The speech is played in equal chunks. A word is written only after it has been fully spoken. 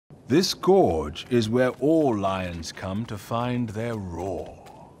This gorge is where all lions come to find their roar.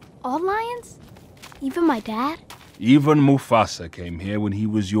 All lions? Even my dad? Even Mufasa came here when he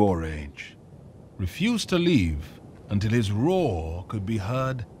was your age. Refused to leave until his roar could be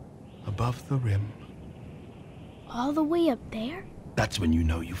heard above the rim. All the way up there? That's when you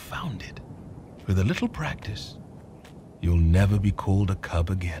know you found it. With a little practice, you'll never be called a cub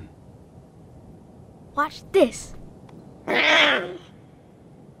again. Watch this.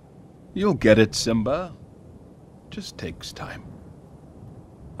 You'll get it, Simba. Just takes time.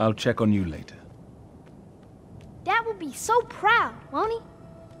 I'll check on you later. Dad will be so proud, won't he?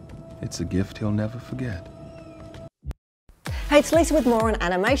 It's a gift he'll never forget. Hey, it's Lisa with more on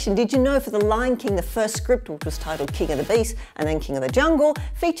animation. Did you know for The Lion King, the first script, which was titled King of the Beasts and then King of the Jungle,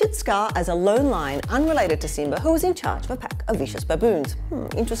 featured Scar as a lone lion unrelated to Simba who was in charge of a pack of vicious baboons.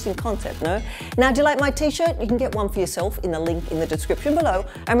 Interesting concept, no? Now, do you like my t-shirt? You can get one for yourself in the link in the description below.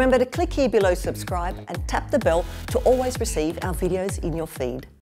 And remember to click here below, subscribe and tap the bell to always receive our videos in your feed.